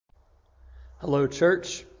Hello,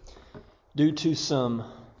 church. Due to some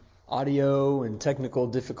audio and technical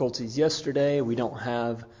difficulties yesterday, we don't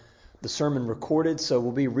have the sermon recorded, so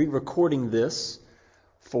we'll be re-recording this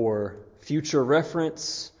for future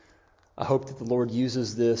reference. I hope that the Lord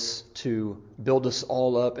uses this to build us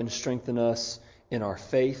all up and strengthen us in our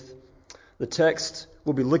faith. The text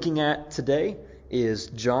we'll be looking at today is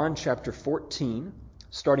John chapter 14,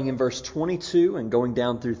 starting in verse 22 and going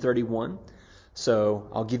down through 31. So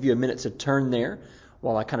I'll give you a minute to turn there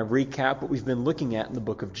while I kind of recap what we've been looking at in the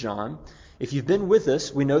book of John. If you've been with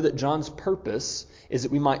us, we know that John's purpose is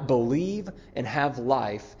that we might believe and have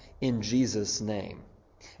life in Jesus' name.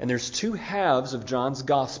 And there's two halves of John's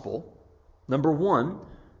gospel. Number one,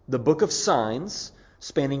 the book of signs,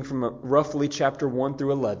 spanning from roughly chapter 1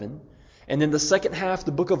 through 11. And then the second half,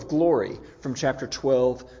 the book of glory, from chapter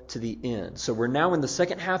 12 to the end. So we're now in the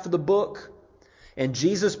second half of the book. And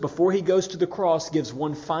Jesus, before he goes to the cross, gives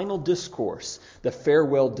one final discourse, the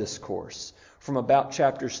farewell discourse, from about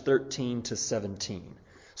chapters 13 to 17.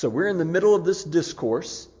 So we're in the middle of this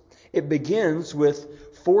discourse. It begins with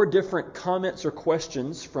 4 different comments or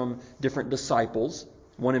questions from different disciples.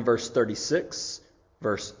 One in verse 36,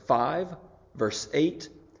 verse 5, verse 8,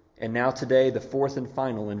 and now today the fourth and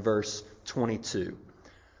final in verse 22.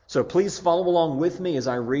 So please follow along with me as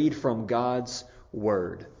I read from God's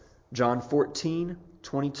Word. John 14,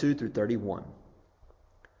 22 through 31.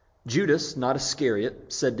 Judas, not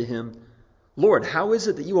Iscariot, said to him, "Lord, how is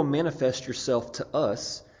it that you will manifest yourself to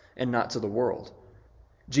us and not to the world?"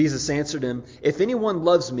 Jesus answered him, "If anyone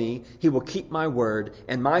loves me, he will keep my word,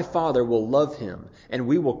 and my Father will love him, and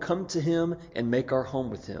we will come to him and make our home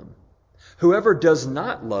with him. Whoever does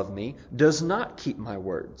not love me does not keep my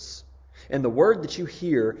words. And the word that you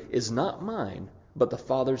hear is not mine, but the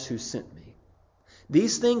Father's who sent me.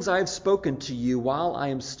 These things I have spoken to you while I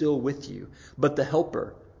am still with you. But the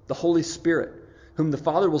Helper, the Holy Spirit, whom the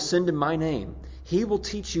Father will send in my name, he will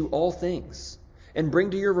teach you all things and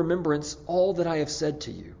bring to your remembrance all that I have said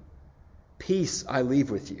to you. Peace I leave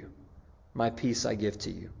with you. My peace I give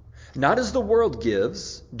to you. Not as the world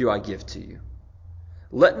gives, do I give to you.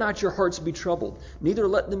 Let not your hearts be troubled, neither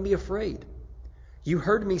let them be afraid. You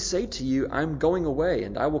heard me say to you, I am going away,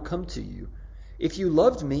 and I will come to you. If you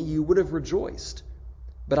loved me, you would have rejoiced.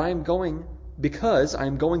 But I am going because I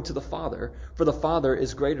am going to the Father, for the Father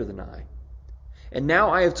is greater than I. And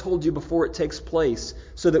now I have told you before it takes place,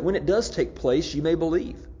 so that when it does take place, you may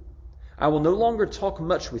believe. I will no longer talk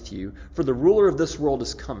much with you, for the ruler of this world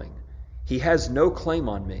is coming. He has no claim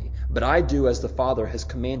on me, but I do as the Father has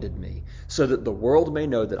commanded me, so that the world may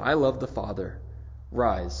know that I love the Father.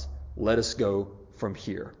 Rise, let us go from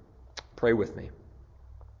here." Pray with me.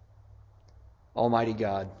 Almighty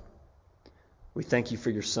God, we thank you for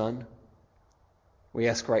your Son. We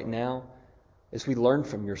ask right now, as we learn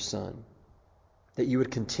from your Son, that you would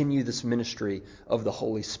continue this ministry of the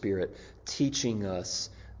Holy Spirit, teaching us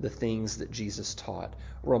the things that Jesus taught,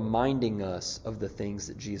 reminding us of the things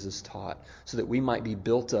that Jesus taught, so that we might be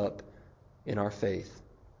built up in our faith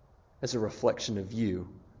as a reflection of you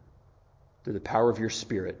through the power of your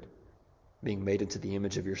Spirit being made into the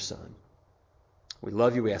image of your Son. We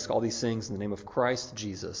love you. We ask all these things in the name of Christ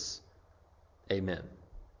Jesus. Amen.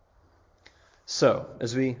 So,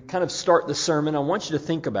 as we kind of start the sermon, I want you to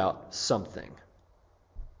think about something.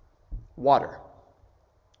 Water.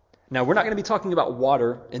 Now, we're not going to be talking about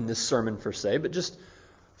water in this sermon per se, but just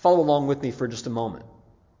follow along with me for just a moment.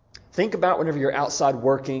 Think about whenever you're outside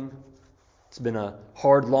working. It's been a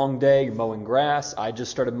hard, long day. You're mowing grass. I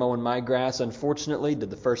just started mowing my grass, unfortunately. Did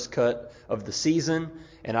the first cut of the season.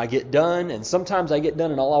 And I get done. And sometimes I get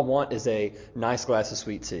done and all I want is a nice glass of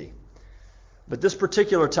sweet tea. But this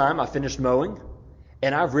particular time I finished mowing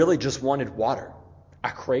and I really just wanted water. I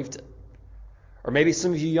craved it. Or maybe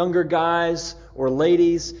some of you younger guys or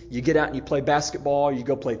ladies, you get out and you play basketball, you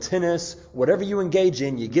go play tennis, whatever you engage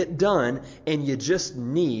in, you get done and you just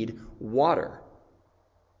need water.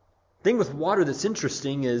 The thing with water that's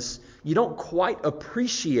interesting is you don't quite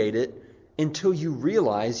appreciate it until you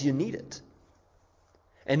realize you need it.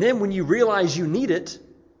 And then when you realize you need it,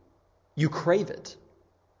 you crave it.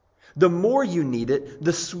 The more you need it,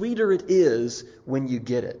 the sweeter it is when you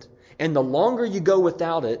get it. And the longer you go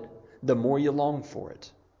without it, the more you long for it.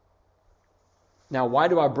 Now, why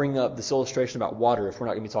do I bring up this illustration about water if we're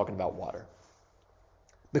not going to be talking about water?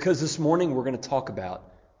 Because this morning we're going to talk about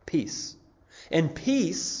peace. And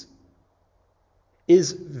peace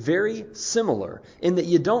is very similar in that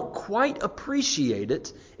you don't quite appreciate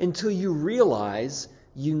it until you realize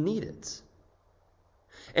you need it.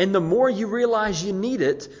 And the more you realize you need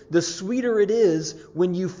it, the sweeter it is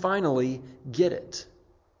when you finally get it.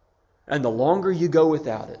 And the longer you go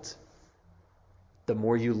without it, the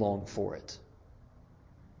more you long for it.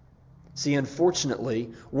 See,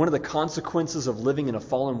 unfortunately, one of the consequences of living in a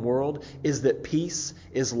fallen world is that peace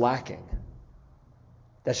is lacking.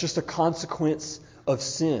 That's just a consequence of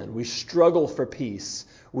sin. We struggle for peace.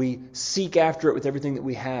 We seek after it with everything that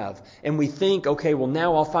we have. And we think, okay, well,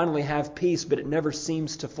 now I'll finally have peace, but it never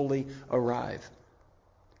seems to fully arrive.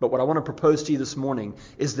 But what I want to propose to you this morning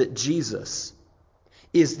is that Jesus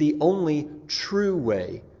is the only true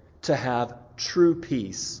way to have true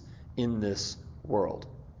peace in this world.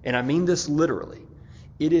 And I mean this literally.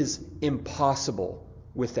 It is impossible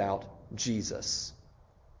without Jesus.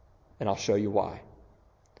 And I'll show you why.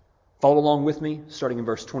 Follow along with me, starting in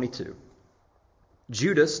verse 22.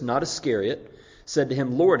 Judas, not Iscariot, said to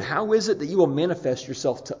him, Lord, how is it that you will manifest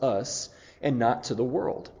yourself to us and not to the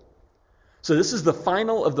world? So this is the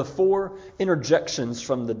final of the 4 interjections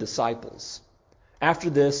from the disciples. After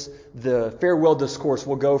this, the farewell discourse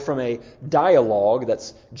will go from a dialogue,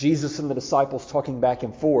 that's Jesus and the disciples talking back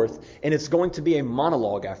and forth, and it's going to be a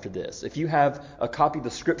monologue after this. If you have a copy of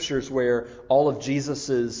the scriptures where all of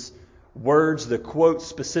Jesus's words, the quotes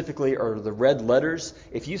specifically, are the red letters,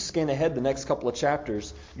 if you scan ahead the next couple of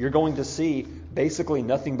chapters, you're going to see basically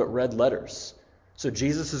nothing but red letters. So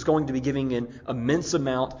Jesus is going to be giving an immense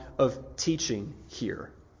amount of teaching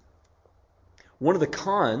here. One of the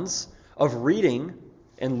cons of reading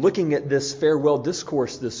and looking at this farewell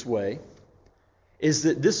discourse this way is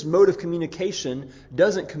that this mode of communication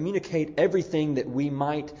doesn't communicate everything that we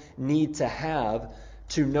might need to have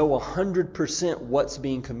to know 100% what's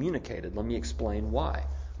being communicated. Let me explain why.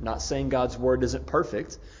 I'm not saying God's word isn't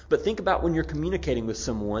perfect, but think about when you're communicating with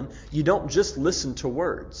someone, you don't just listen to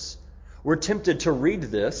words. We're tempted to read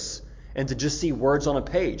this and to just see words on a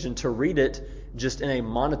page and to read it just in a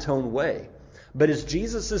monotone way. But as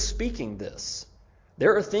Jesus is speaking this,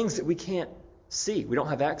 there are things that we can't see, we don't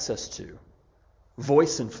have access to.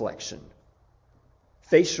 Voice inflection,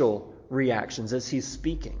 facial reactions as he's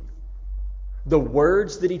speaking, the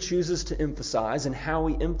words that he chooses to emphasize and how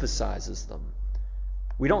he emphasizes them.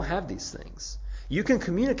 We don't have these things. You can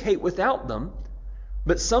communicate without them,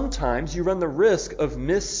 but sometimes you run the risk of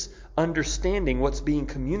misunderstanding what's being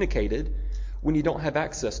communicated when you don't have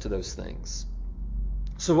access to those things.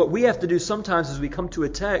 So what we have to do sometimes as we come to a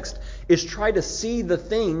text is try to see the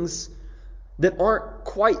things that aren't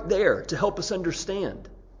quite there to help us understand.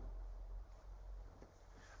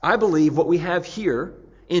 I believe what we have here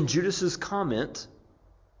in Judas's comment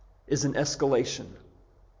is an escalation.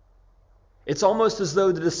 It's almost as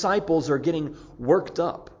though the disciples are getting worked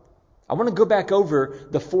up. I want to go back over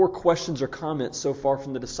the 4 questions or comments so far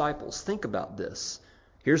from the disciples. Think about this.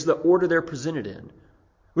 Here's the order they're presented in.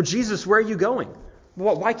 Well, Jesus, where are you going?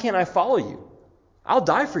 Well, why can't I follow you? I'll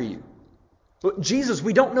die for you. Well, Jesus,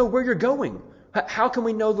 we don't know where you're going. How can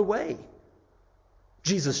we know the way?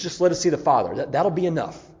 Jesus, just let us see the Father. That'll be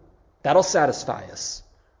enough. That'll satisfy us.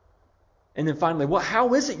 And then finally, well,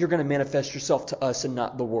 how is it you're going to manifest yourself to us and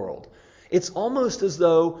not the world? It's almost as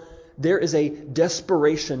though there is a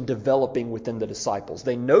desperation developing within the disciples.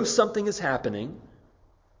 They know something is happening,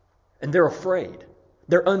 and they're afraid.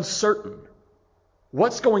 They're uncertain.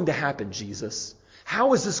 What's going to happen, Jesus?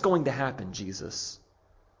 How is this going to happen, Jesus?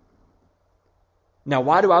 Now,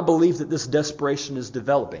 why do I believe that this desperation is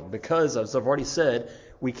developing? Because, as I've already said,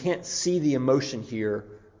 we can't see the emotion here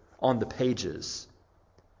on the pages.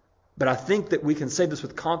 But I think that we can say this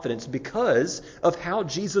with confidence because of how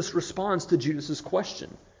Jesus responds to Judas's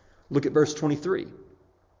question. Look at verse 23.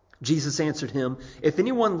 Jesus answered him, "If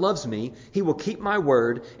anyone loves me, he will keep my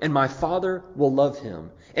word, and my Father will love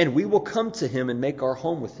him, and we will come to him and make our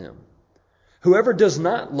home with him. Whoever does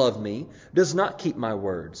not love me does not keep my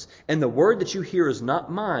words, and the word that you hear is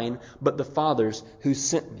not mine, but the Father's who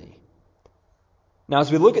sent me." Now,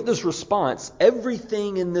 as we look at this response,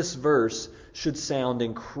 everything in this verse should sound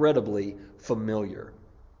incredibly familiar.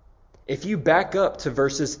 If you back up to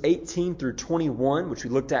verses 18 through 21, which we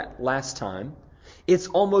looked at last time, it's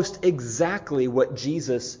almost exactly what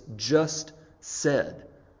Jesus just said.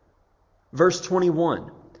 Verse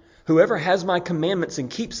 21, "Whoever has my commandments and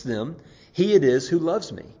keeps them, he it is who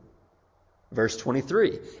loves me." Verse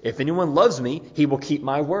 23, "If anyone loves me, he will keep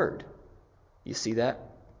my word." You see that?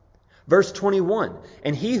 Verse 21,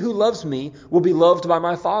 "And he who loves me will be loved by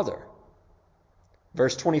my Father."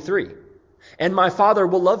 Verse 23, "And my Father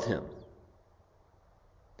will love him."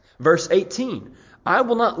 Verse 18, "I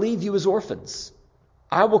will not leave you as orphans.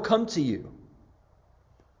 I will come to you."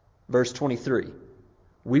 Verse 23,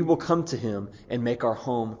 "We will come to him and make our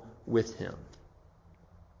home with him."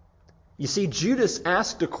 You see, Judas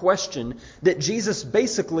asked a question that Jesus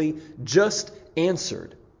basically just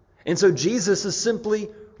answered. And so Jesus is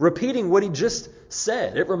simply repeating what he just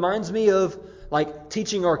said. It reminds me of like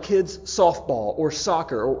teaching our kids softball or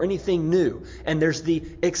soccer or anything new. And there's the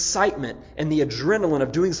excitement and the adrenaline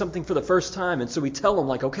of doing something for the first time. And so we tell them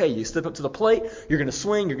like, okay, you step up to the plate, you're going to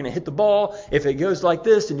swing, you're going to hit the ball. If it goes like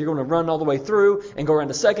this, then you're going to run all the way through and go around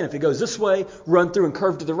to second. If it goes this way, run through and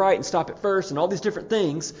curve to the right and stop at first and all these different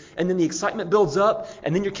things. And then the excitement builds up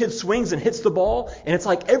and then your kid swings and hits the ball. And it's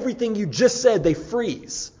like everything you just said, they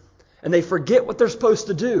freeze and they forget what they're supposed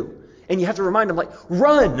to do. And you have to remind them like,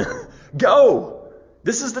 run, go.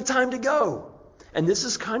 This is the time to go. And this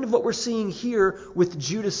is kind of what we're seeing here with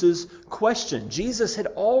Judas's question. Jesus had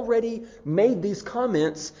already made these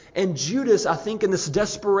comments, and Judas, I think in this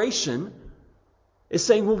desperation, is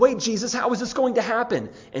saying, well, wait, Jesus, how is this going to happen?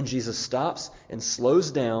 And Jesus stops and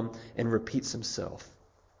slows down and repeats himself.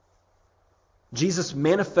 Jesus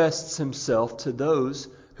manifests himself to those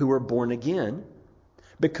who are born again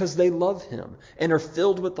because they love him and are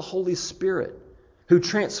filled with the Holy Spirit, who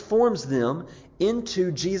transforms them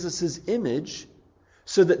into Jesus' image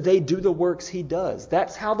so that they do the works he does.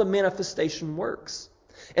 That's how the manifestation works.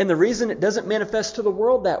 And the reason it doesn't manifest to the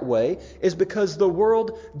world that way is because the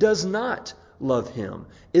world does not love him,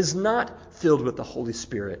 is not filled with the Holy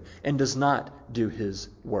Spirit, and does not do his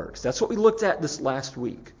works. That's what we looked at this last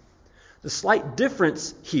week. The slight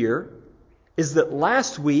difference here is that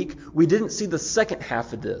last week we didn't see the second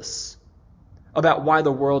half of this about why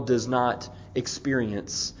the world does not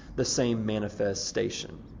experience the same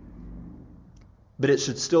manifestation. But it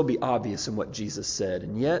should still be obvious in what Jesus said.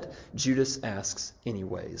 And yet, Judas asks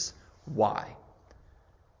anyways, why?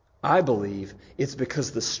 I believe it's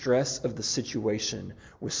because the stress of the situation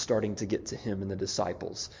was starting to get to him and the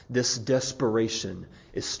disciples. This desperation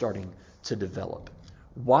is starting to develop.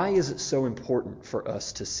 Why is it so important for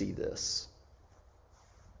us to see this?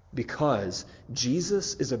 Because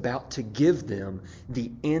Jesus is about to give them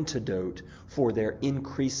the antidote for their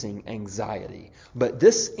increasing anxiety. But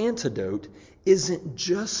this antidote isn't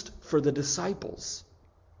just for the disciples.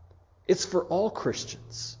 It's for all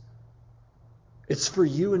Christians. It's for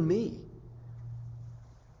you and me.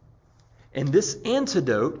 And this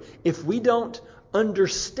antidote, if we don't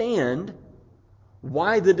understand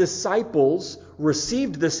why the disciples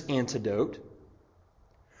received this antidote,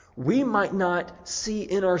 we might not see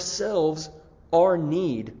in ourselves our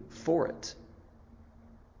need for it.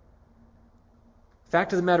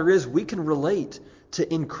 Fact of the matter is, we can relate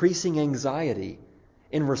to increasing anxiety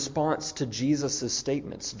in response to Jesus'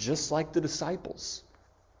 statements, just like the disciples.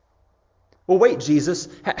 Well, wait, Jesus,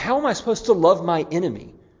 how am I supposed to love my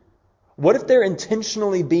enemy? What if they're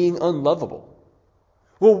intentionally being unlovable?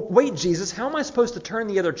 Well, wait, Jesus, how am I supposed to turn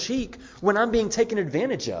the other cheek when I'm being taken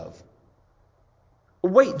advantage of?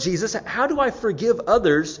 Wait, Jesus, how do I forgive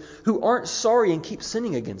others who aren't sorry and keep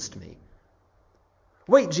sinning against me?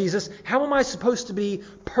 Wait, Jesus, how am I supposed to be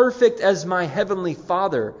perfect as my heavenly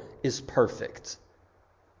Father is perfect?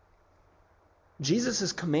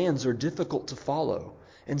 Jesus' commands are difficult to follow,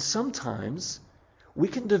 and sometimes we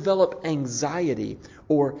can develop anxiety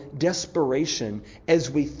or desperation as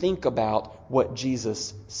we think about what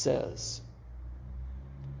Jesus says.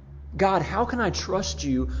 God, how can I trust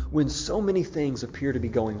you when so many things appear to be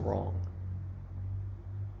going wrong?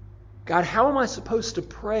 God, how am I supposed to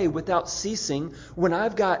pray without ceasing when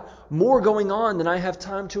I've got more going on than I have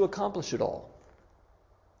time to accomplish it all?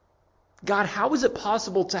 God, how is it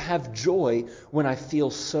possible to have joy when I feel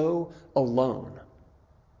so alone?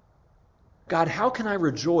 God, how can I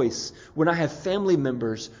rejoice when I have family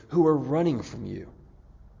members who are running from you?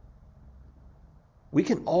 We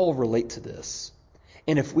can all relate to this.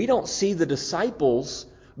 And if we don't see the disciples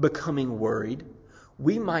becoming worried,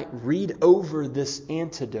 we might read over this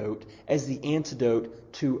antidote as the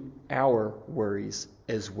antidote to our worries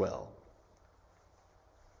as well.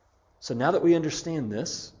 So now that we understand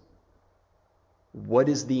this, what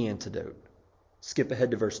is the antidote? Skip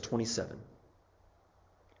ahead to verse 27.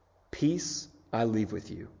 Peace I leave with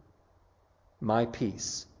you. My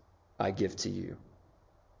peace I give to you.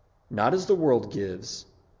 Not as the world gives,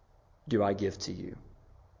 do I give to you.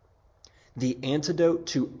 The antidote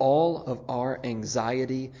to all of our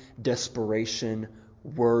anxiety, desperation,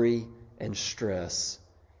 worry, and stress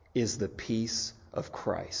is the peace of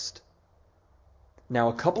Christ. Now,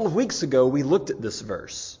 a couple of weeks ago, we looked at this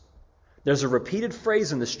verse. There's a repeated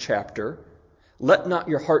phrase in this chapter, let not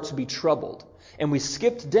your hearts be troubled. And we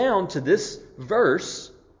skipped down to this verse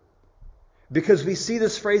because we see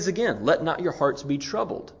this phrase again, let not your hearts be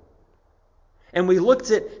troubled. And we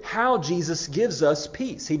looked at how Jesus gives us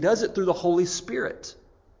peace. He does it through the Holy Spirit.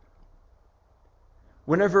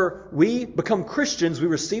 Whenever we become Christians, we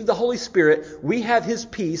receive the Holy Spirit, we have His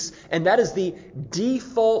peace, and that is the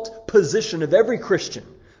default position of every Christian,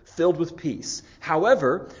 filled with peace.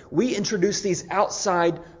 However, we introduce these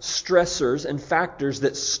outside stressors and factors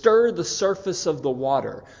that stir the surface of the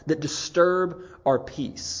water, that disturb our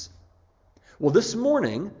peace. Well, this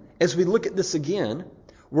morning, as we look at this again,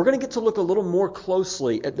 we're going to get to look a little more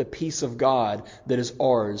closely at the peace of God that is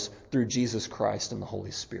ours through Jesus Christ and the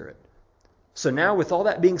Holy Spirit. So now, with all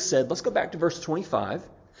that being said, let's go back to verse 25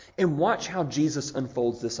 and watch how Jesus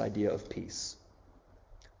unfolds this idea of peace.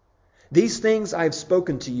 These things I have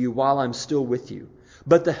spoken to you while I'm still with you.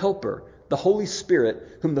 But the Helper, the Holy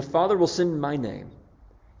Spirit, whom the Father will send in my name,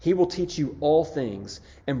 He will teach you all things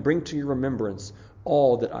and bring to your remembrance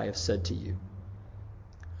all that I have said to you.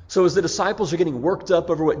 So as the disciples are getting worked up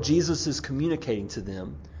over what Jesus is communicating to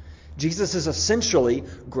them, Jesus is essentially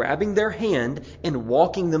grabbing their hand and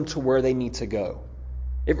walking them to where they need to go.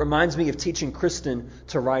 It reminds me of teaching Kristen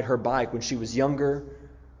to ride her bike when she was younger.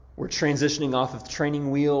 We're transitioning off of training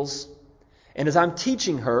wheels. And as I'm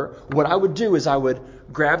teaching her, what I would do is I would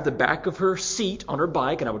grab the back of her seat on her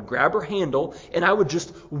bike and I would grab her handle and I would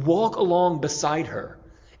just walk along beside her.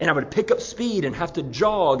 And I would pick up speed and have to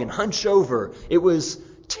jog and hunch over. It was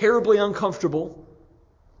terribly uncomfortable.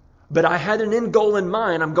 But I had an end goal in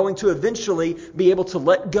mind. I'm going to eventually be able to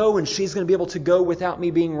let go and she's going to be able to go without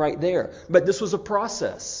me being right there. But this was a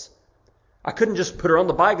process. I couldn't just put her on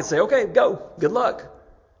the bike and say, okay, go, good luck.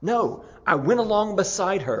 No, I went along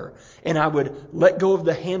beside her and I would let go of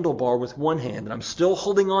the handlebar with one hand and I'm still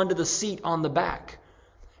holding on to the seat on the back.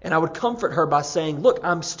 And I would comfort her by saying, look,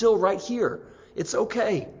 I'm still right here. It's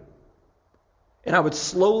okay. And I would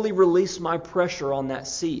slowly release my pressure on that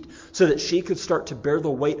seat so that she could start to bear the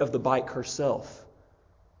weight of the bike herself.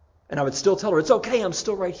 And I would still tell her, it's okay, I'm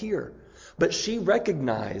still right here. But she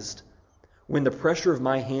recognized when the pressure of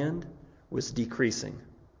my hand was decreasing.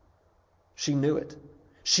 She knew it.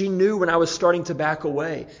 She knew when I was starting to back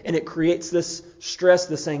away. And it creates this stress,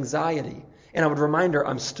 this anxiety. And I would remind her,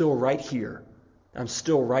 I'm still right here. I'm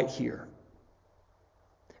still right here.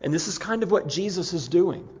 And this is kind of what Jesus is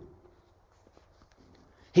doing.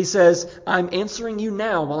 He says, I'm answering you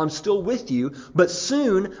now while I'm still with you, but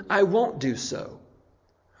soon I won't do so.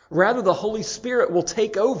 Rather, the Holy Spirit will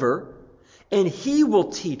take over and He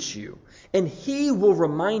will teach you and He will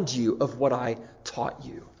remind you of what I taught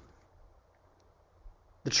you.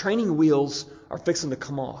 The training wheels are fixing to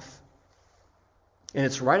come off. And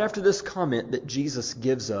it's right after this comment that Jesus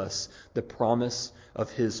gives us the promise of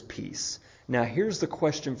His peace. Now, here's the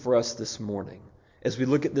question for us this morning as we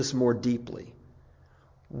look at this more deeply.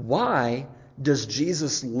 Why does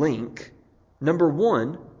Jesus link, number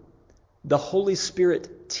one, the Holy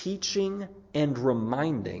Spirit teaching and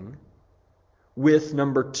reminding with,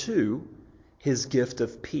 number two, His gift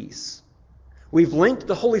of peace? We've linked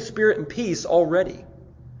the Holy Spirit and peace already.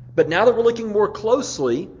 But now that we're looking more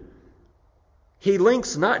closely, He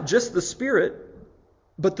links not just the Spirit,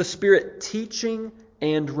 but the Spirit teaching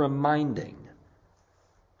and reminding.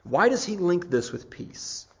 Why does He link this with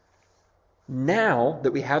peace? Now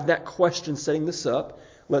that we have that question setting this up,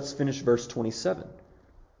 let's finish verse 27. It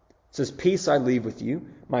says, peace I leave with you,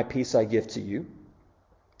 my peace I give to you.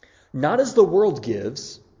 Not as the world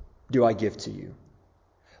gives, do I give to you.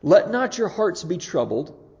 Let not your hearts be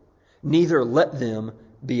troubled, neither let them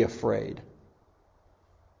be afraid.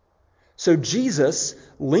 So Jesus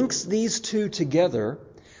links these two together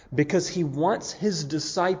because He wants His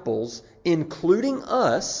disciples, including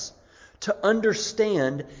us, to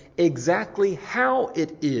understand exactly how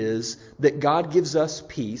it is that God gives us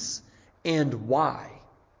peace and why.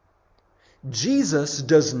 Jesus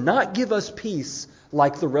does not give us peace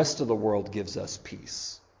like the rest of the world gives us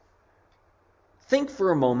peace. Think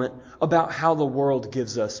for a moment about how the world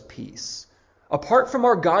gives us peace. Apart from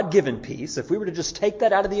our God-given peace, if we were to just take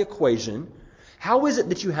that out of the equation, how is it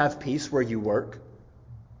that you have peace where you work?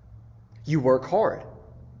 You work hard.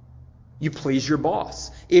 You please your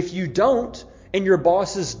boss. If you don't, and your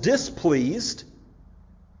boss is displeased,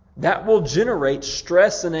 that will generate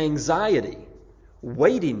stress and anxiety,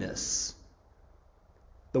 weightiness.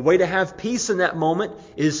 The way to have peace in that moment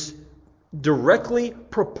is directly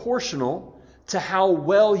proportional to how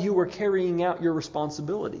well you are carrying out your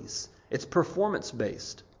responsibilities. It's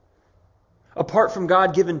performance-based. Apart from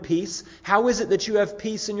God-given peace, how is it that you have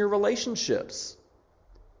peace in your relationships?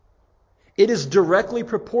 It is directly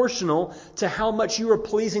proportional to how much you are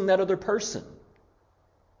pleasing that other person.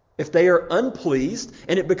 If they are unpleased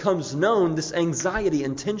and it becomes known, this anxiety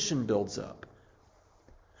and tension builds up.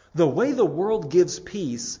 The way the world gives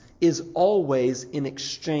peace is always in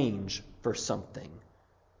exchange for something.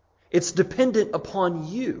 It's dependent upon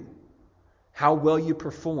you, how well you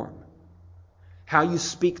perform, how you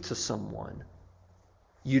speak to someone.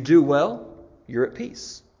 You do well, you're at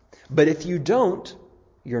peace. But if you don't,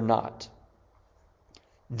 you're not.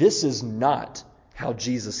 This is not how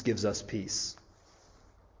Jesus gives us peace.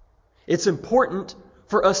 It's important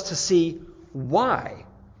for us to see why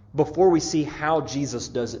before we see how Jesus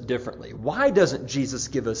does it differently. Why doesn't Jesus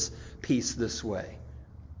give us peace this way?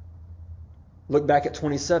 Look back at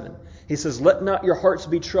 27. He says, "Let not your hearts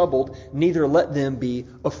be troubled, neither let them be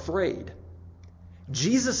afraid."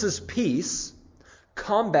 Jesus' peace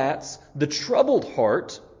combats the troubled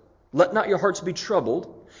heart, let not your hearts be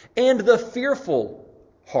troubled, and the fearful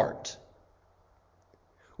heart.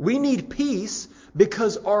 We need peace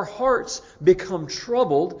because our hearts become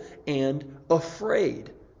troubled and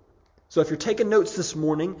afraid. So if you're taking notes this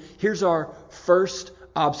morning, here's our first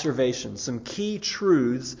observation, some key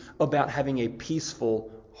truths about having a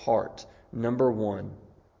peaceful heart. Number one,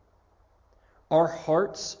 our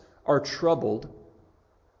hearts are troubled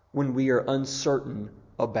when we are uncertain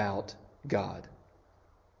about God.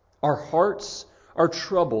 Our hearts are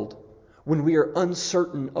troubled when we are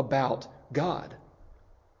uncertain about God.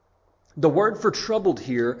 The word for troubled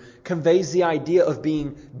here conveys the idea of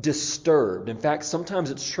being disturbed. In fact,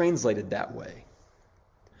 sometimes it's translated that way.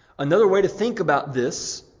 Another way to think about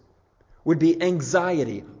this would be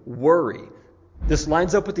anxiety, worry. This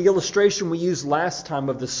lines up with the illustration we used last time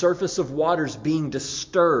of the surface of waters being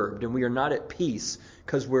disturbed and we are not at peace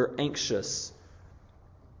because we're anxious.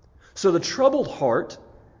 So the troubled heart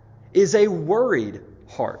is a worried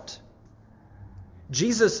heart.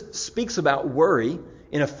 Jesus speaks about worry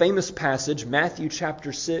in a famous passage, Matthew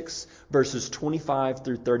chapter 6, verses 25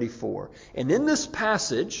 through 34. And in this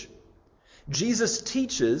passage, Jesus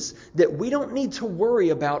teaches that we don't need to worry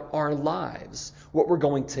about our lives, what we're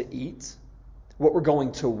going to eat, what we're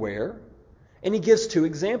going to wear. And he gives two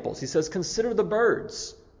examples. He says, consider the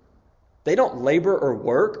birds. They don't labor or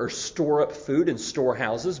work or store up food in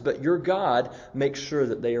storehouses, but your God makes sure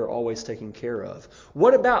that they are always taken care of.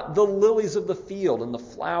 What about the lilies of the field and the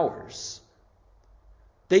flowers?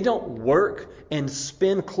 They don't work and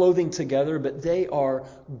spin clothing together, but they are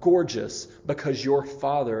gorgeous because your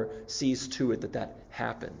Father sees to it that that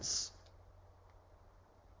happens.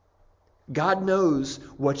 God knows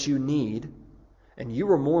what you need, and you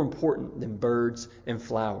are more important than birds and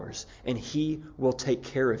flowers, and He will take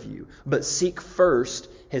care of you. But seek first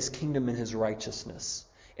His kingdom and His righteousness,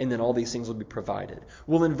 and then all these things will be provided.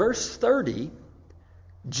 Well, in verse 30,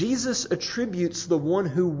 Jesus attributes the one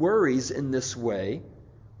who worries in this way,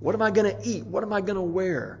 what am I going to eat? What am I going to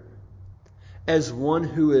wear? As one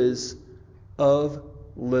who is of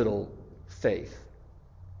little faith.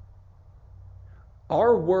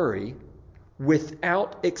 Our worry,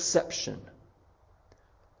 without exception,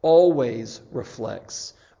 always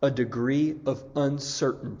reflects a degree of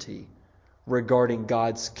uncertainty regarding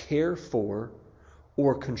God's care for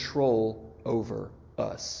or control over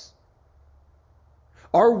us.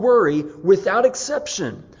 Our worry, without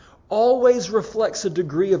exception, always reflects a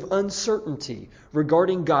degree of uncertainty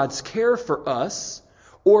regarding God's care for us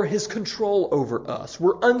or His control over us.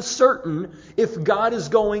 We're uncertain if God is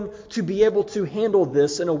going to be able to handle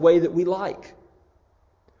this in a way that we like.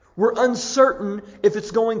 We're uncertain if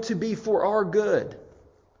it's going to be for our good.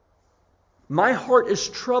 My heart is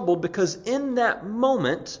troubled because in that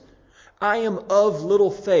moment, I am of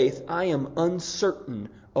little faith. I am uncertain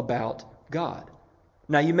about God.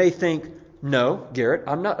 Now you may think, no, Garrett,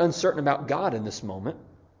 I'm not uncertain about God in this moment.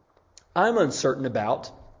 I'm uncertain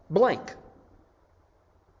about blank.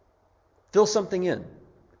 Fill something in.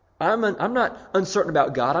 I'm not uncertain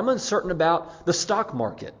about God. I'm uncertain about the stock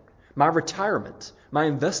market, my retirement, my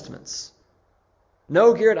investments.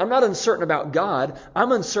 No, Garrett, I'm not uncertain about God.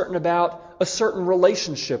 I'm uncertain about a certain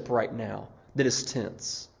relationship right now that is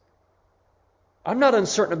tense. I'm not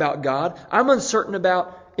uncertain about God. I'm uncertain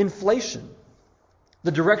about inflation,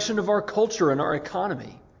 the direction of our culture and our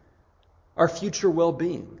economy, our future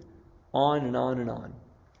well-being, on and on and on.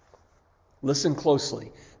 Listen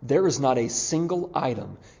closely. There is not a single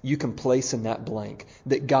item you can place in that blank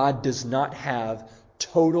that God does not have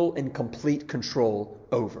total and complete control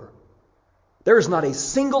over. There is not a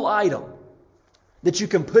single item that you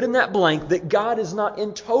can put in that blank that God is not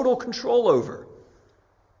in total control over.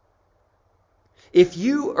 If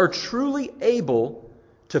you are truly able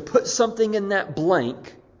to put something in that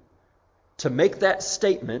blank to make that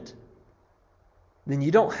statement, then you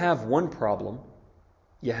don't have one problem,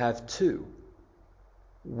 you have two: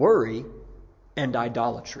 worry and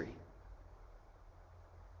idolatry.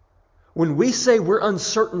 When we say we're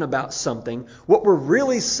uncertain about something, what we're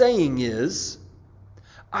really saying is,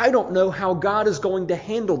 I don't know how God is going to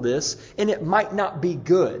handle this, and it might not be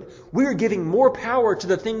good. We are giving more power to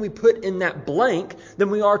the thing we put in that blank than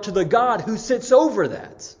we are to the God who sits over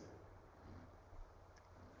that.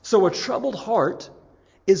 So a troubled heart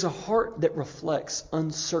is a heart that reflects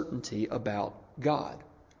uncertainty about God.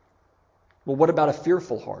 Well, what about a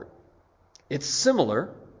fearful heart? It's similar,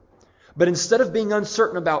 but instead of being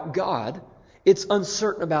uncertain about God, it's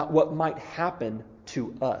uncertain about what might happen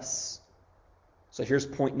to us. So here's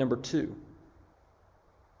point number 2.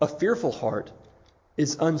 A fearful heart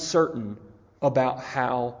is uncertain about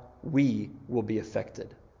how we will be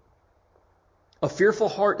affected. A fearful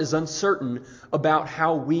heart is uncertain about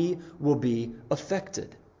how we will be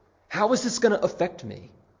affected. How is this going to affect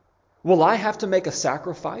me? Will I have to make a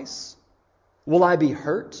sacrifice? Will I be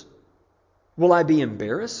hurt? Will I be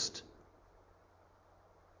embarrassed?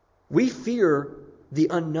 We fear the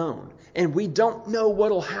unknown, and we don't know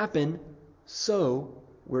what will happen, so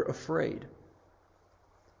we're afraid.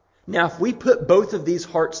 Now, if we put both of these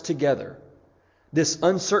hearts together, this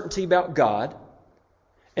uncertainty about God,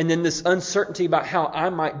 and then this uncertainty about how I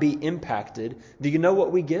might be impacted, do you know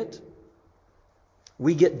what we get?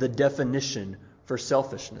 We get the definition for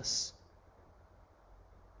selfishness.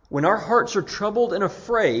 When our hearts are troubled and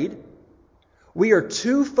afraid, we are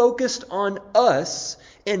too focused on us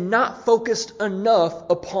and not focused enough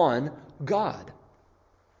upon God.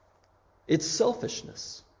 It's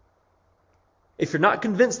selfishness. If you're not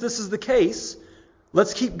convinced this is the case,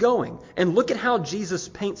 let's keep going and look at how Jesus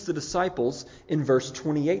paints the disciples in verse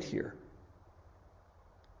 28 here.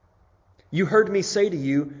 You heard me say to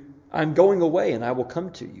you, I'm going away and I will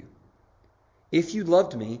come to you. If you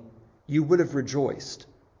loved me, you would have rejoiced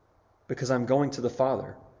because I'm going to the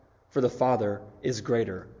Father, for the Father is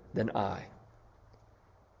greater than I.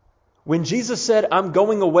 When Jesus said, I'm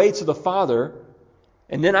going away to the Father,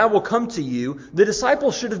 and then I will come to you, the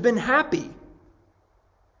disciples should have been happy.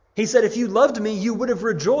 He said, if you loved me, you would have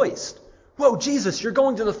rejoiced. Whoa, Jesus, you're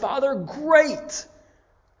going to the Father? Great!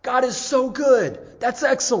 God is so good. That's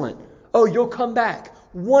excellent. Oh, you'll come back.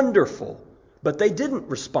 Wonderful. But they didn't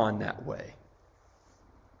respond that way.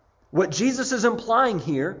 What Jesus is implying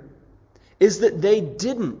here is that they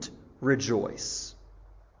didn't rejoice.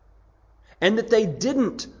 And that they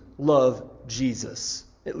didn't love Jesus,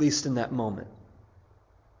 at least in that moment.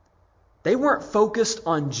 They weren't focused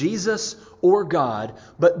on Jesus or God,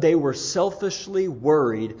 but they were selfishly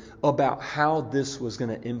worried about how this was going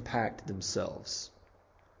to impact themselves.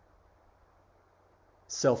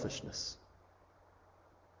 Selfishness.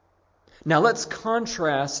 Now let's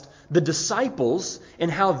contrast the disciples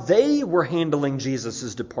and how they were handling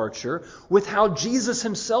Jesus' departure with how Jesus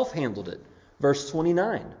himself handled it. Verse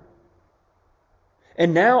 29.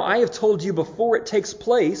 And now I have told you before it takes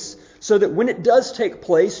place, so that when it does take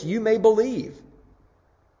place, you may believe.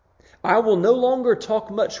 I will no longer talk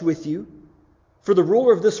much with you, for the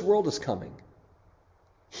ruler of this world is coming.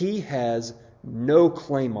 He has no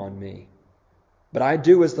claim on me, but I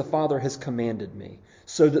do as the Father has commanded me,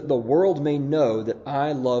 so that the world may know that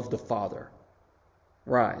I love the Father.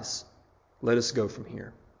 Rise, let us go from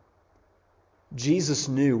here. Jesus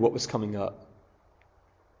knew what was coming up.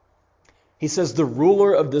 He says the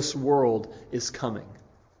ruler of this world is coming.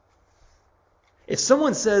 If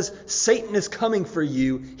someone says Satan is coming for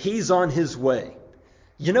you, he's on his way.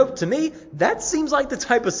 You know, to me, that seems like the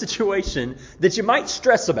type of situation that you might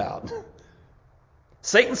stress about.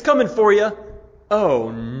 Satan's coming for you. Oh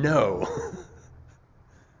no.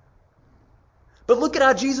 But look at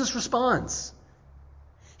how Jesus responds.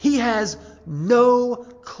 He has no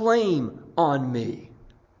claim on me.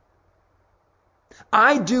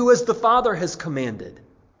 I do as the Father has commanded.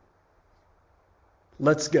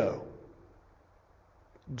 Let's go.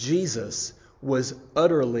 Jesus was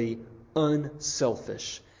utterly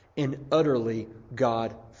unselfish and utterly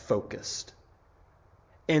God-focused.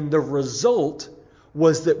 And the result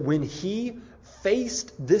was that when he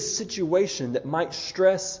faced this situation that might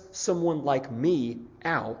stress someone like me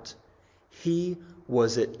out, he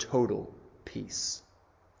was at total peace.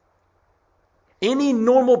 Any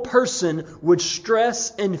normal person would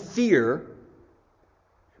stress and fear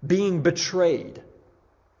being betrayed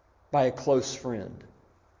by a close friend,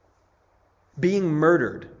 being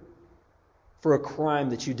murdered for a crime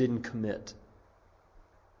that you didn't commit,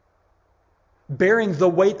 bearing the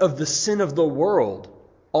weight of the sin of the world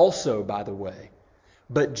also, by the way.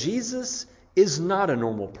 But Jesus is not a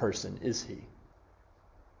normal person, is he?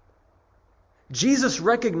 Jesus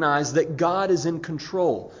recognized that God is in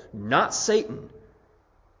control, not Satan.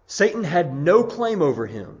 Satan had no claim over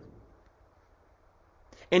him.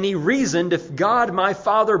 And he reasoned, if God, my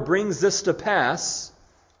Father, brings this to pass,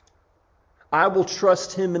 I will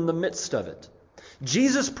trust Him in the midst of it.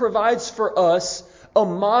 Jesus provides for us a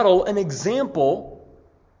model, an example,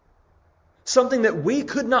 something that we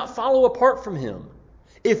could not follow apart from Him.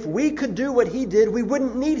 If we could do what He did, we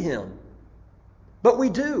wouldn't need Him. But we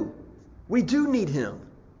do. We do need Him.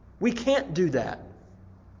 We can't do that.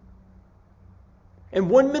 And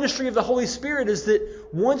one ministry of the Holy Spirit is that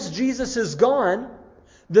once Jesus is gone,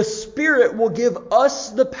 the Spirit will give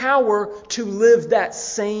us the power to live that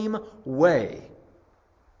same way.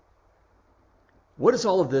 What does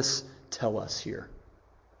all of this tell us here?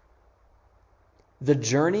 The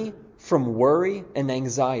journey from worry and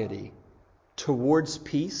anxiety towards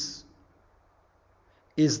peace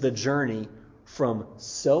is the journey from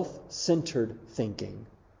self-centered thinking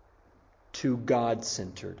to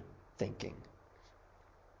God-centered thinking.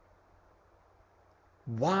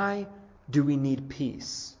 Why do we need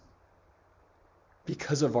peace?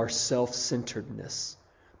 Because of our self-centeredness.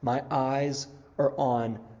 My eyes are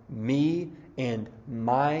on me and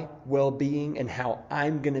my well-being and how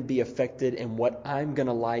I'm going to be affected and what I'm going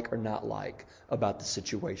to like or not like about the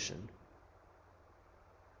situation.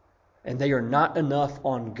 And they are not enough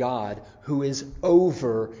on God, who is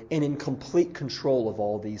over and in complete control of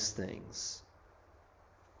all these things.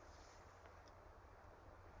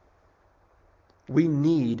 We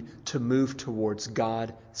need to move towards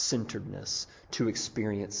God-centeredness to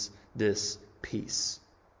experience this peace.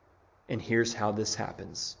 And here's how this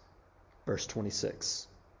happens. Verse 26.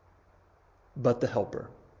 But the Helper,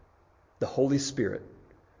 the Holy Spirit,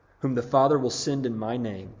 whom the Father will send in my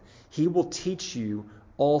name, He will teach you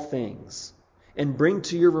all things and bring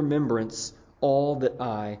to your remembrance all that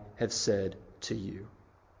I have said to you.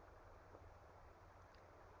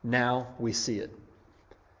 Now we see it.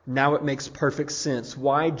 Now it makes perfect sense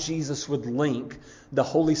why Jesus would link the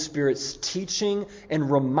Holy Spirit's teaching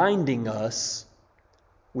and reminding us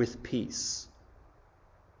with peace.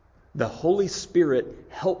 The Holy Spirit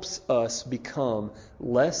helps us become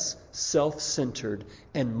less self-centered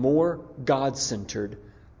and more God-centered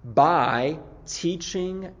by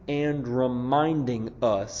teaching and reminding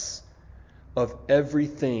us of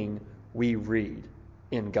everything we read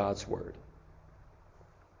in God's Word.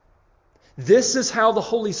 This is how the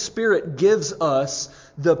Holy Spirit gives us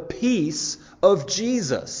the peace of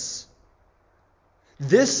Jesus.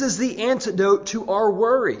 This is the antidote to our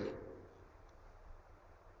worry.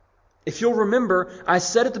 If you'll remember, I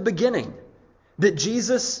said at the beginning that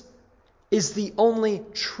Jesus is the only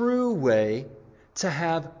true way to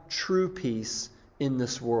have true peace in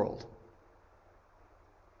this world.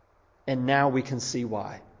 And now we can see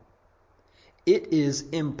why. It is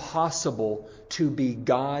impossible to be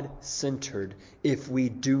God-centered if we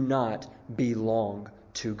do not belong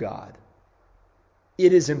to God.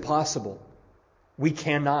 It is impossible. We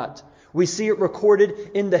cannot. We see it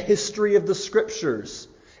recorded in the history of the Scriptures.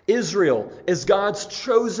 Israel is God's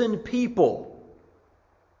chosen people.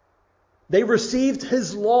 They received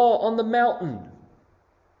His law on the mountain.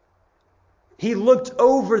 He looked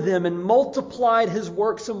over them and multiplied His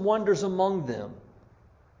works and wonders among them.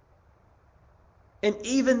 And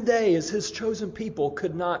even they, as His chosen people,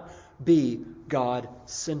 could not be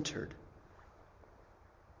God-centered.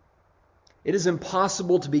 It is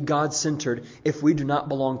impossible to be God-centered if we do not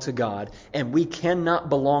belong to God. And we cannot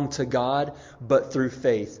belong to God but through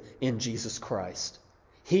faith in Jesus Christ.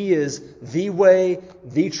 He is the way,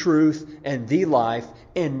 the truth, and the life,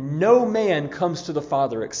 and no man comes to the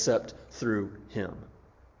Father except through Him.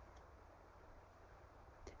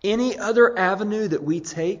 Any other avenue that we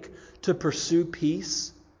take to pursue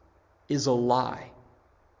peace is a lie.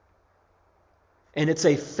 And it's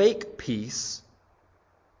a fake peace,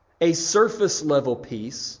 a surface level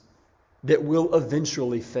peace that will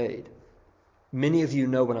eventually fade. Many of you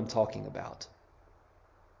know what I'm talking about.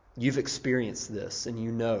 You've experienced this, and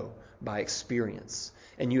you know by experience.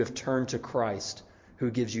 And you have turned to Christ, who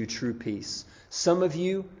gives you true peace. Some of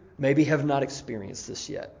you maybe have not experienced this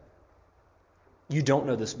yet. You don't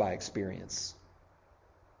know this by experience.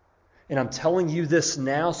 And I'm telling you this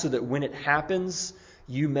now so that when it happens,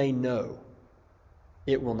 you may know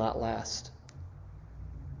it will not last.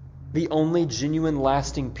 The only genuine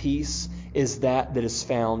lasting peace is that is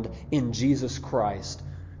found in Jesus Christ,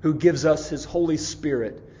 who gives us His Holy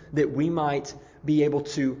Spirit that we might be able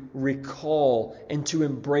to recall and to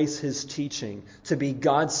embrace His teaching, to be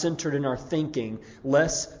God-centered in our thinking,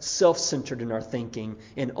 less self-centered in our thinking,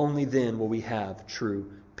 and only then will we have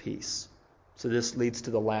true peace. So this leads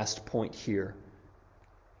to the last point here.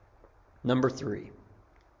 Number 3,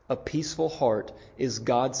 a peaceful heart is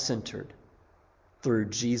God-centered through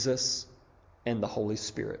Jesus and the Holy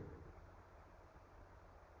Spirit.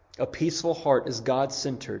 A peaceful heart is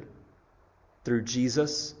God-centered through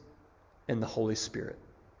Jesus and the Holy Spirit.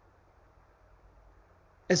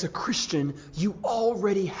 As a Christian, you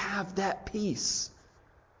already have that peace.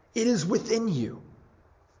 It is within you.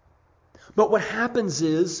 But what happens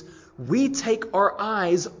is we take our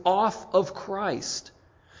eyes off of Christ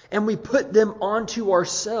and we put them onto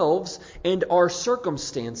ourselves and our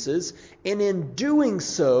circumstances, and in doing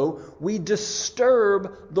so, we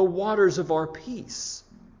disturb the waters of our peace.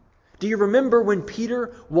 Do you remember when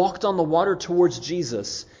Peter walked on the water towards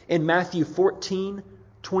Jesus in Matthew 14,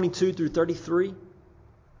 22 through 33?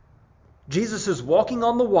 Jesus is walking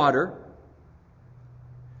on the water.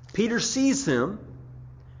 Peter sees him,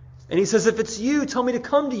 and he says, "If it's you, tell me to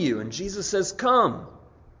come to you." And Jesus says, "Come."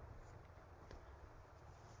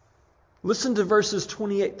 Listen to verses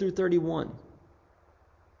 28 through 31.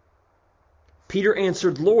 Peter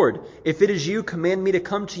answered, "Lord, if it is you, command me to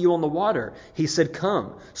come to you on the water." He said,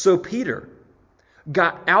 "Come." So Peter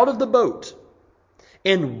got out of the boat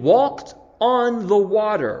and walked on the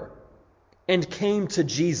water and came to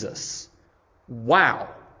Jesus. Wow.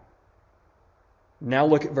 Now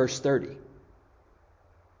look at verse 30.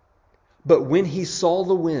 But when he saw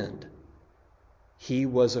the wind, he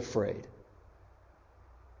was afraid.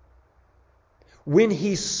 When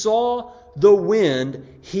he saw the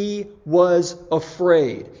wind, he was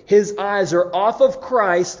afraid. His eyes are off of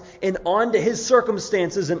Christ and onto his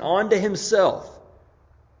circumstances and onto himself.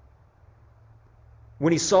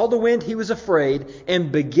 When he saw the wind, he was afraid,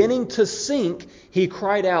 and beginning to sink, he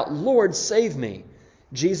cried out, "Lord, save me."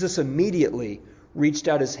 Jesus immediately reached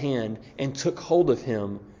out his hand and took hold of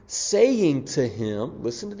him, saying to him,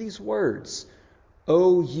 listen to these words,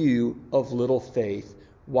 "O you of little faith,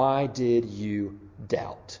 why did you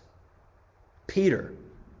doubt?" Peter,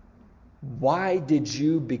 why did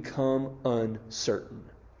you become uncertain?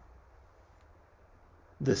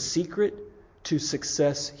 The secret to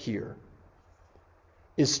success here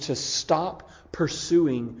is to stop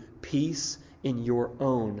pursuing peace in your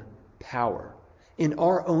own power. In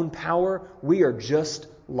our own power, we are just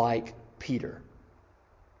like Peter.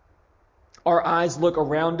 Our eyes look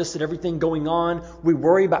around us at everything going on. We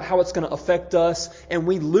worry about how it's going to affect us, and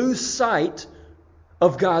we lose sight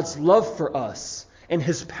of God's love for us and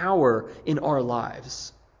His power in our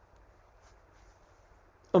lives.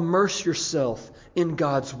 Immerse yourself in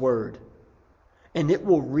God's Word, and it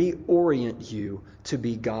will reorient you to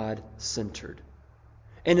be God-centered.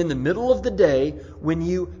 And in the middle of the day, when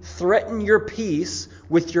you threaten your peace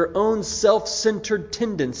with your own self-centered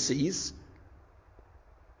tendencies,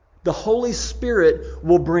 the Holy Spirit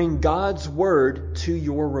will bring God's Word to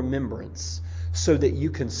your remembrance so that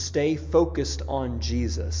you can stay focused on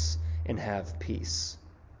Jesus and have peace.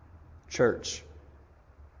 Church,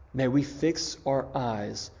 may we fix our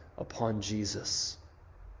eyes upon Jesus.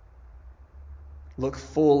 Look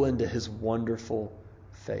full into His wonderful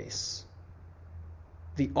face,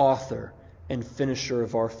 the author and finisher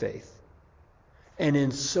of our faith. And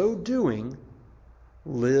in so doing,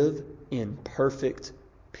 live in perfect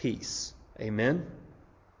peace. Amen?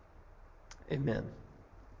 Amen.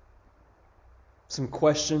 Some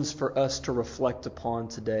questions for us to reflect upon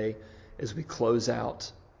today as we close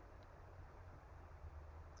out.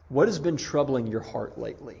 What has been troubling your heart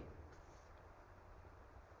lately?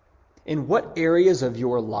 In what areas of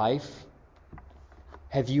your life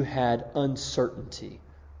have you had uncertainty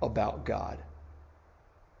about God?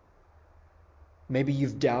 Maybe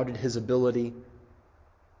you've doubted His ability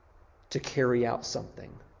to carry out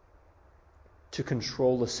something, to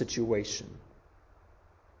control a situation.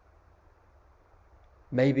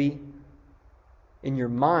 Maybe in your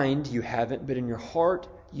mind you haven't, but in your heart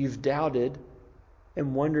you've doubted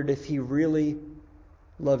and wondered if He really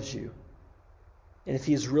loves you and if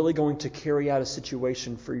He is really going to carry out a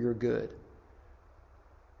situation for your good.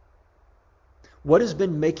 What has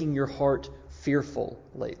been making your heart fearful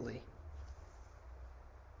lately?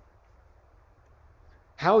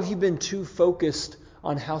 How have you been too focused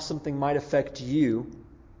on how something might affect you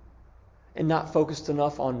and not focused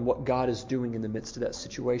enough on what God is doing in the midst of that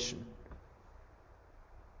situation?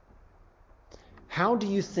 How do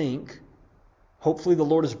you think, hopefully the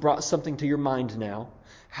Lord has brought something to your mind now,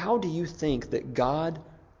 how do you think that God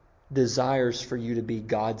desires for you to be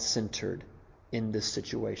God-centered in this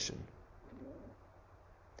situation?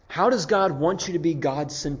 How does God want you to be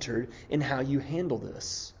God-centered in how you handle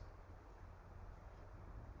this?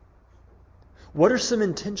 What are some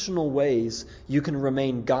intentional ways you can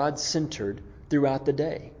remain God-centered throughout the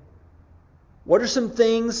day? What are some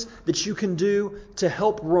things that you can do to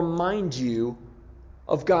help remind you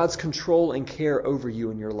of God's control and care over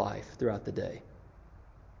you in your life throughout the day?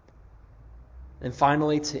 And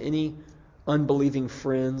finally, to any unbelieving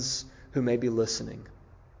friends who may be listening,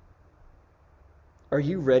 are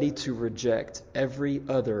you ready to reject every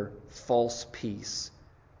other false peace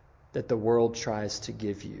that the world tries to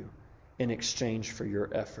give you in exchange for your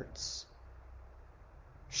efforts?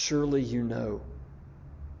 Surely you know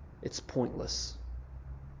it's pointless.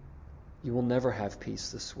 You will never have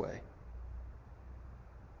peace this way.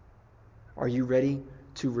 Are you ready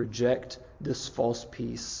to reject this false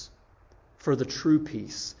peace for the true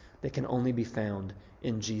peace that can only be found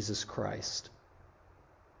in Jesus Christ?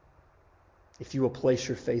 If you will place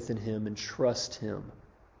your faith in Him and trust Him,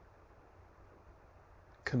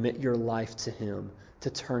 commit your life to Him,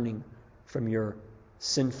 to turning from your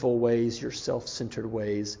sinful ways, your self-centered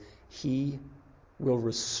ways, He will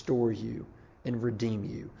restore you and redeem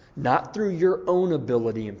you, not through your own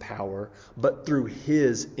ability and power, but through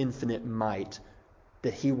His infinite might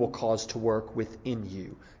that He will cause to work within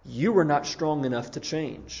you. You are not strong enough to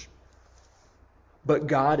change, but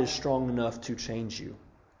God is strong enough to change you.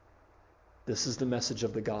 This is the message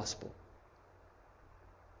of the gospel.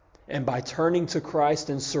 And by turning to Christ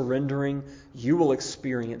and surrendering, you will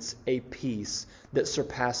experience a peace that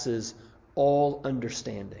surpasses all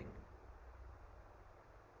understanding.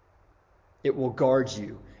 It will guard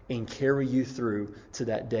you and carry you through to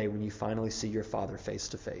that day when you finally see your Father face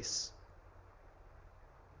to face.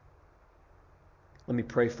 Let me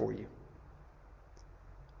pray for you.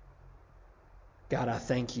 God, I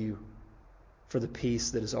thank you for the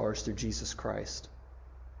peace that is ours through Jesus Christ.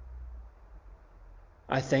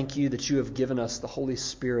 I thank you that you have given us the Holy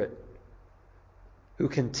Spirit who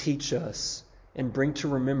can teach us and bring to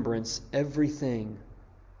remembrance everything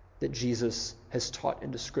that Jesus has taught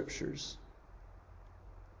in the Scriptures,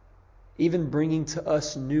 even bringing to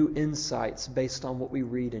us new insights based on what we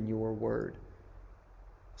read in your word,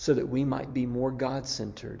 so that we might be more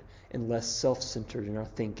God-centered and less self-centered in our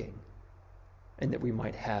thinking, and that we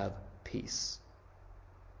might have peace.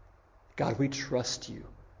 God, we trust you.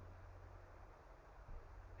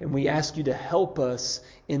 And we ask you to help us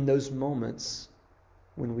in those moments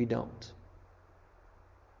when we don't.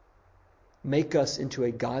 Make us into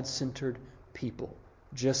a God-centered people,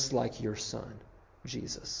 just like your Son,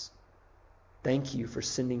 Jesus. Thank you for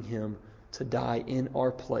sending Him to die in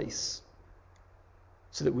our place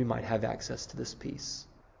so that we might have access to this peace.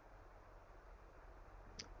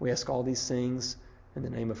 We ask all these things in the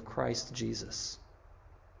name of Christ Jesus.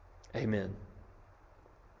 Amen.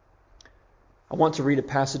 I want to read a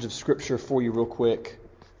passage of Scripture for you real quick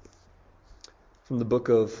from the book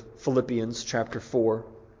of Philippians, chapter 4,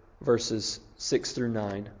 verses 6 through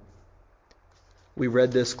 9. We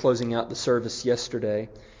read this closing out the service yesterday,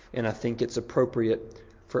 and I think it's appropriate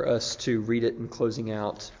for us to read it in closing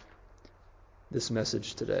out this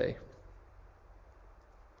message today.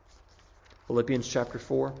 Philippians chapter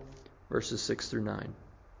 4, verses 6 through 9.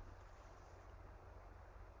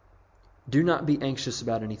 Do not be anxious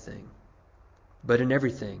about anything, but in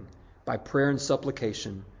everything, by prayer and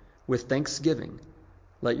supplication, with thanksgiving,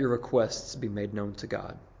 let your requests be made known to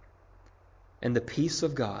God. And the peace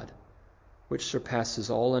of God, which surpasses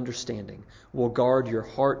all understanding, will guard your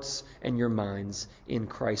hearts and your minds in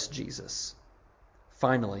Christ Jesus.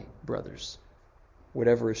 Finally, brothers,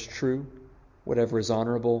 whatever is true, whatever is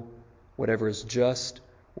honorable, whatever is just,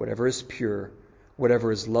 whatever is pure,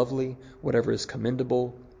 whatever is lovely, whatever is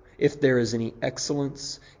commendable, if there is any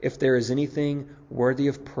excellence, if there is anything worthy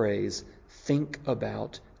of praise, think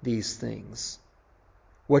about these things.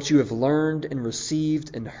 What you have learned and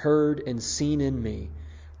received and heard and seen in me,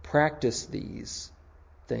 practice these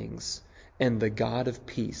things, and the God of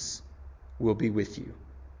peace will be with you.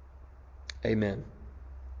 Amen.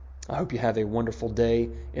 I hope you have a wonderful day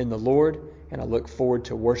in the Lord, and I look forward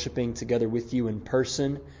to worshiping together with you in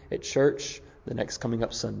person at church the next coming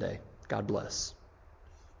up Sunday. God bless.